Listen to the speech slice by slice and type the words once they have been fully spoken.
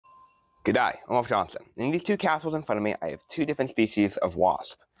G'day, I'm Wolf Johnson. In these two capsules in front of me, I have two different species of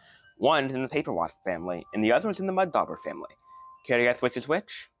wasp. One is in the paper wasp family, and the other is in the mud dauber family. Care to guess which is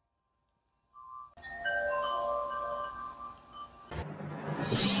which?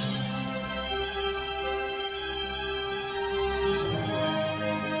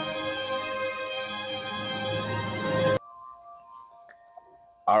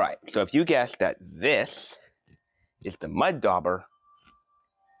 Alright, so if you guessed that this is the mud dauber,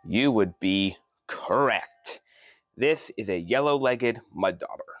 you would be correct. This is a yellow-legged mud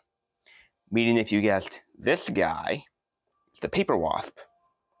dauber. Meaning if you guessed this guy is the paper wasp,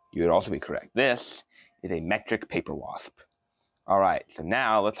 you would also be correct. This is a metric paper wasp. Alright, so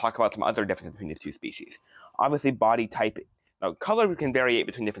now let's talk about some other differences between these two species. Obviously, body type. Now, color can vary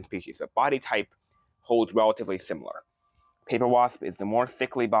between different species, but body type holds relatively similar. Paper wasp is the more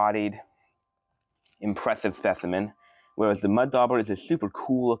thickly bodied, impressive specimen, whereas the mud dauber is a super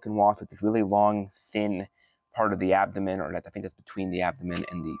cool looking wasp with this really long, thin part of the abdomen, or I think that's between the abdomen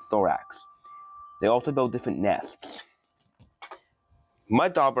and the thorax. They also build different nests.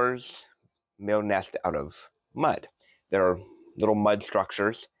 Mud daubers build nests out of mud. There are little mud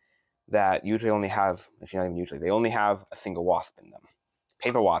structures that usually only have, actually not even usually, they only have a single wasp in them.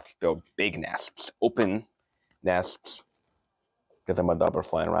 Paper wasps build big nests, open nests. Got the mud dauber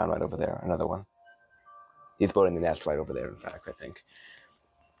flying around right over there, another one. He's building the nest right over there, in fact, I think.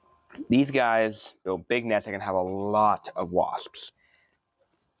 These guys build big nests that can have a lot of wasps.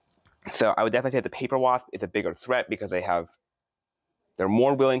 So I would definitely say the paper wasp is a bigger threat because they're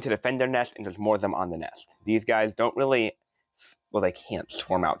more willing to defend their nest and there's more of them on the nest. These guys don't really, well, they can't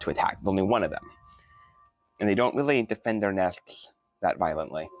swarm out to attack. There's only one of them. And they don't really defend their nests that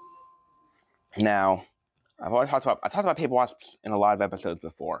violently. Now, I've talked about paper wasps in a lot of episodes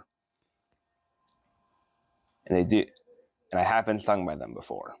before. And I have been stung by them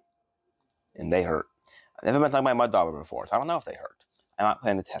before. And they hurt. I've never been stung by a mud dauber before, so I don't know if they hurt. I'm not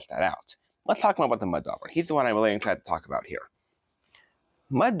planning to test that out. Let's talk more about the mud dauber. He's the one I'm really excited to talk about here.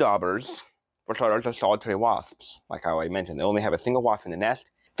 Mud daubers, for starters, are solitary wasps. Like how I mentioned, they only have a single wasp in the nest.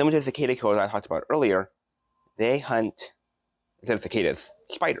 Similar to the cicada killers I talked about earlier, they hunt, instead of cicadas,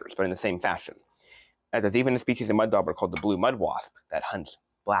 spiders, but in the same fashion. As there's even a species of mud dauber called the blue mud wasp that hunts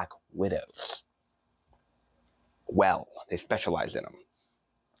black widows. Well, they specialize in them.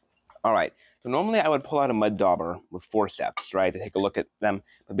 Alright, so normally I would pull out a mud dauber with forceps, right, to take a look at them.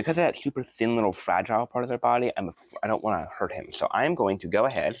 But because of that super thin little fragile part of their body, I don't want to hurt him. So I'm going to go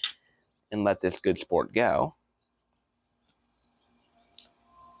ahead and let this good sport go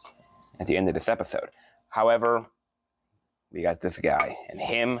at the end of this episode. However, we got this guy, and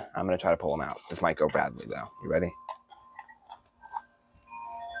him, I'm going to try to pull him out. This might go badly, though. You ready?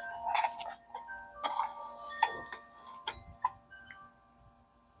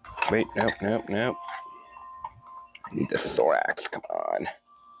 Wait, nope. I need the thorax, come on.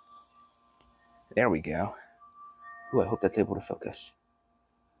 There we go. Ooh, I hope that's able to focus.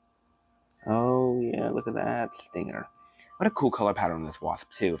 Oh, yeah, look at that stinger. What a cool color pattern on this wasp,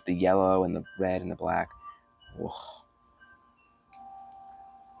 too, with the yellow and the red and the black. Whoa.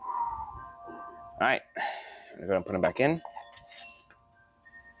 Alright, I'm going to go and put him back in.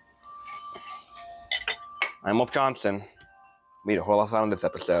 I'm Wolf Johnson. We had a whole lot of fun on this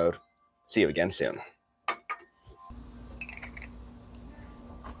episode. See you again soon.